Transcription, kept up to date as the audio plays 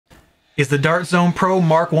Is the Dart Zone Pro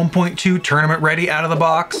Mark 1.2 tournament ready out of the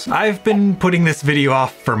box? I've been putting this video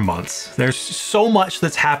off for months. There's so much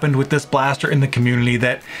that's happened with this blaster in the community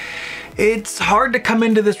that it's hard to come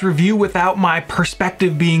into this review without my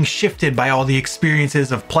perspective being shifted by all the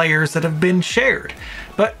experiences of players that have been shared.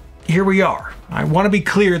 But here we are. I want to be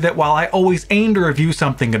clear that while I always aim to review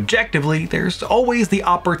something objectively, there's always the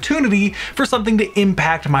opportunity for something to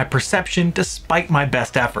impact my perception despite my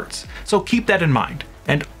best efforts. So keep that in mind.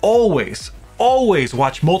 And always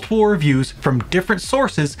watch multiple reviews from different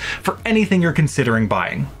sources for anything you're considering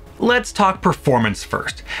buying. Let's talk performance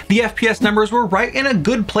first. The FPS numbers were right in a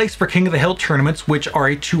good place for King of the Hill tournaments, which are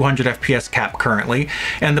a 200 FPS cap currently,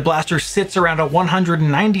 and the blaster sits around a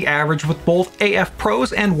 190 average with both AF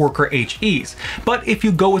Pros and Worker HEs. But if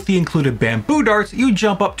you go with the included bamboo darts, you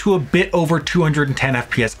jump up to a bit over 210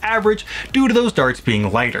 FPS average due to those darts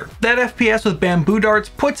being lighter. That FPS with bamboo darts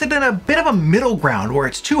puts it in a bit of a middle ground where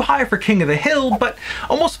it's too high for King of the Hill, but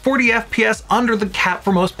almost 40 FPS under the cap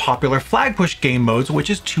for most popular flag push game modes,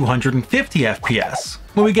 which is 250 FPS.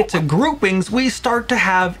 When we get to groupings, we start to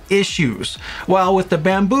have issues. While with the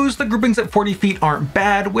bamboos, the groupings at 40 feet aren't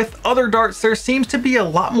bad, with other darts there seems to be a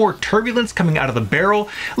lot more turbulence coming out of the barrel,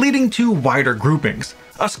 leading to wider groupings.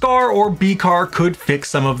 A SCAR or B-car could fix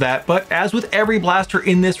some of that, but as with every blaster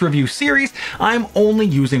in this review series, I'm only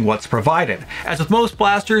using what's provided. As with most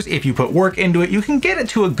blasters, if you put work into it, you can get it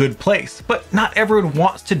to a good place, but not everyone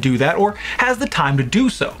wants to do that or has the time to do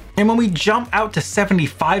so. And when we jump out to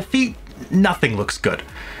 75 feet, nothing looks good.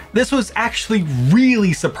 This was actually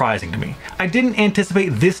really surprising to me. I didn't anticipate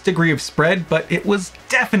this degree of spread, but it was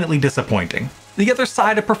definitely disappointing. The other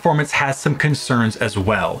side of performance has some concerns as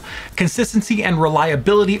well. Consistency and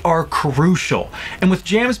reliability are crucial, and with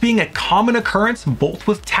jams being a common occurrence both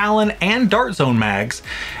with Talon and Dart Zone mags,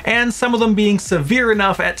 and some of them being severe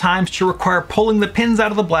enough at times to require pulling the pins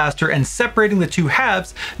out of the blaster and separating the two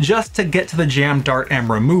halves just to get to the jam dart and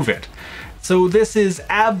remove it. So this is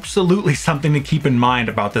absolutely something to keep in mind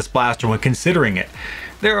about this blaster when considering it.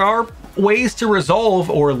 There are ways to resolve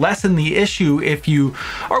or lessen the issue if you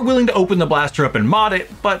are willing to open the blaster up and mod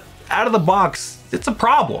it, but out of the box, it's a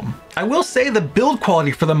problem. I will say the build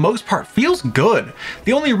quality for the most part feels good.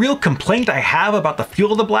 The only real complaint I have about the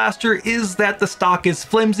feel of the blaster is that the stock is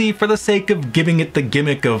flimsy for the sake of giving it the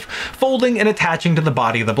gimmick of folding and attaching to the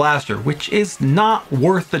body of the blaster, which is not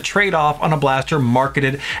worth the trade-off on a blaster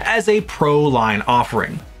marketed as a pro line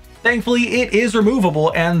offering. Thankfully, it is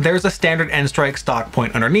removable and there's a standard N-Strike stock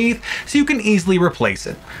point underneath, so you can easily replace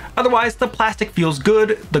it. Otherwise, the plastic feels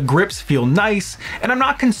good, the grips feel nice, and I'm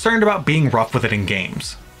not concerned about being rough with it in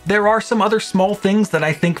games. There are some other small things that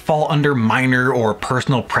I think fall under minor or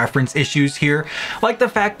personal preference issues here, like the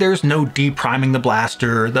fact there's no depriming the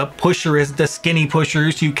blaster, the pusher isn't a skinny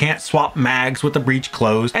pusher so you can't swap mags with the breech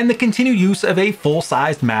closed, and the continued use of a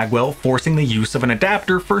full-sized magwell forcing the use of an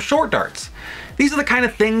adapter for short darts. These are the kind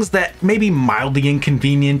of things that may be mildly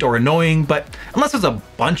inconvenient or annoying, but unless there's a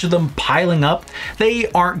bunch of them piling up, they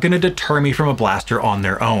aren't going to deter me from a blaster on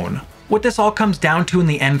their own. What this all comes down to in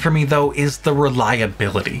the end for me though is the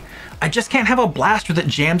reliability. I just can't have a blaster that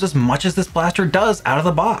jams as much as this blaster does out of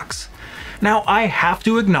the box. Now I have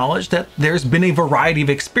to acknowledge that there's been a variety of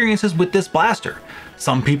experiences with this blaster.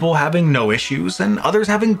 Some people having no issues and others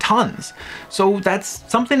having tons. So that's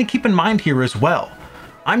something to keep in mind here as well.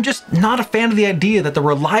 I'm just not a fan of the idea that the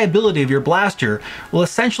reliability of your blaster will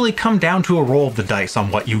essentially come down to a roll of the dice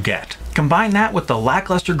on what you get. Combine that with the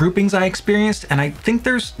lackluster groupings I experienced, and I think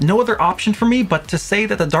there's no other option for me but to say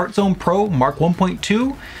that the Dart Zone Pro Mark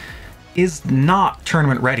 1.2 is not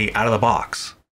tournament ready out of the box.